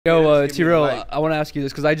Yo, TRell, I want to ask you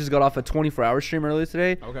this because I just got off a 24-hour stream earlier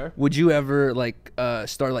today. Okay. Would you ever like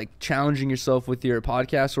start like challenging yourself with your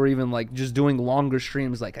podcast, or even like just doing longer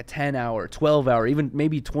streams, like a 10-hour, 12-hour, even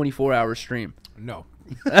maybe 24-hour stream? No.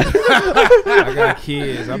 I got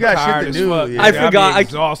kids. I'm tired as fuck. Yeah. I forgot. I'm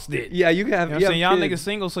exhausted. Yeah, you have. You know what I'm saying? Y'all niggas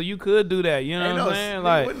single, so you could do that. You know what I'm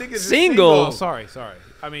saying? Like single. Oh, sorry.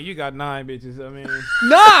 I mean, you got 9 bitches. I mean,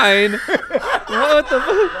 9? What the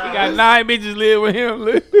fuck? You got 9 bitches live with him.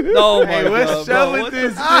 No, hey, what's up with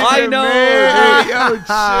this? I know. Yo,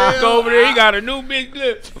 chill. Go over there. He got a new bitch.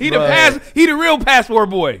 Look, he the real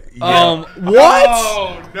passport boy. What?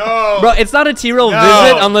 Oh no, bro, it's not a TRell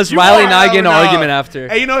visit unless Riley and I get in an argument after.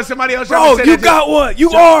 Hey, you know somebody else? Bro, you got what?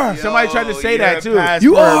 You are. Somebody tried to say that too.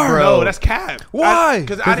 You are. No, that's cap. Why?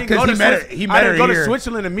 Because I didn't go to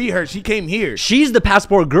Switzerland to meet her. She came here. She's the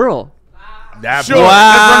passport girl. Sure, wow. let's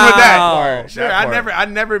run with that. Sure, I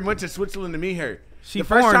never went to Switzerland to meet her. The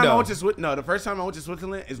first time I went to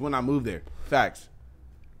Switzerland is when I moved there. Facts.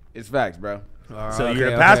 It's facts, bro. So you're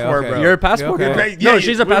a passport, bro. You're a passport girl. No,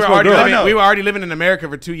 she's a passport girl. We were already living in America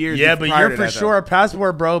for 2 years. Yeah, but you're for sure a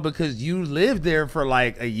passport, bro, because you lived there for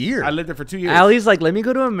like a year. I lived there for 2 years. Allie's like, let me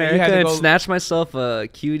go to America and snatch myself a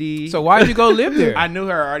cutie. So why'd you go live there? I knew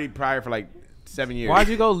her already prior for like 7 years. Why'd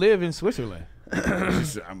you go live in Switzerland?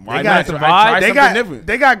 They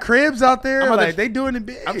got cribs out there. Like they doing it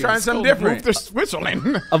big. I'm trying something different. Move to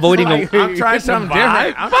Switzerland. Avoiding. I'm trying something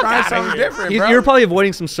different. I'm trying something different, bro. You're probably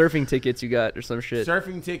avoiding some surfing tickets you got or some shit.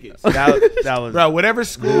 Surfing tickets. That was bro. Whatever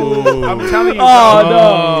school. I'm telling you.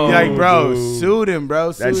 Oh no. Like bro, sue them,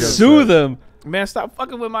 bro. Sue them. Man, stop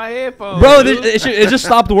fucking with my headphones. Bro, it just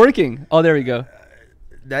stopped working. Oh, there we go.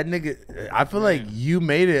 That nigga, I feel like you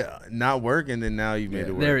made it not work, and then now you made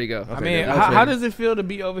it work. There you go. Okay, I mean, how does it feel to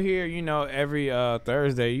be over here, you know, every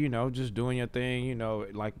Thursday, you know, just doing your thing, you know,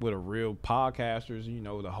 like with a real podcasters, you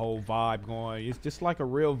know, the whole vibe going. It's just like a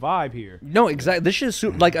real vibe here. No, exactly. This shit is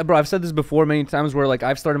like, bro, I've said this before many times where like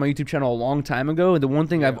I've started my YouTube channel a long time ago, and the one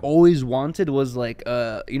thing I've always wanted was like,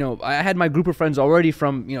 you know, I had my group of friends already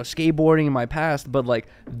from, you know, skateboarding in my past, but like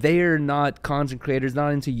they're not content creators,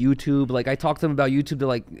 not into YouTube. Like I talk to them about YouTube, they're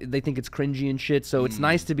like, they think it's cringy and shit. So it's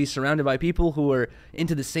nice to be surrounded by people who are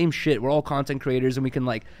into the same shit. We're all content creators, and we can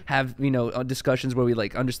like have, you know, discussions where we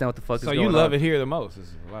like understand what the fuck is going on. So you love it here the most?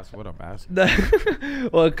 That's what I'm asking.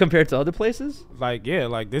 Well, compared to other places, like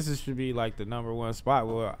like this should be like the #1 spot.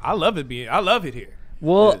 Well, I love it here.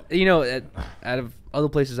 Well, you know, out of other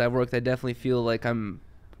places I've worked, I definitely feel like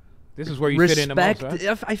this is where you fit in the most,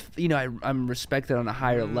 right? You know, I'm respected on a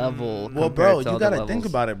higher level. Well, bro, you gotta think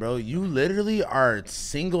about it, bro. You literally are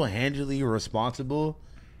single-handedly responsible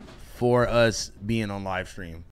for us being on live stream.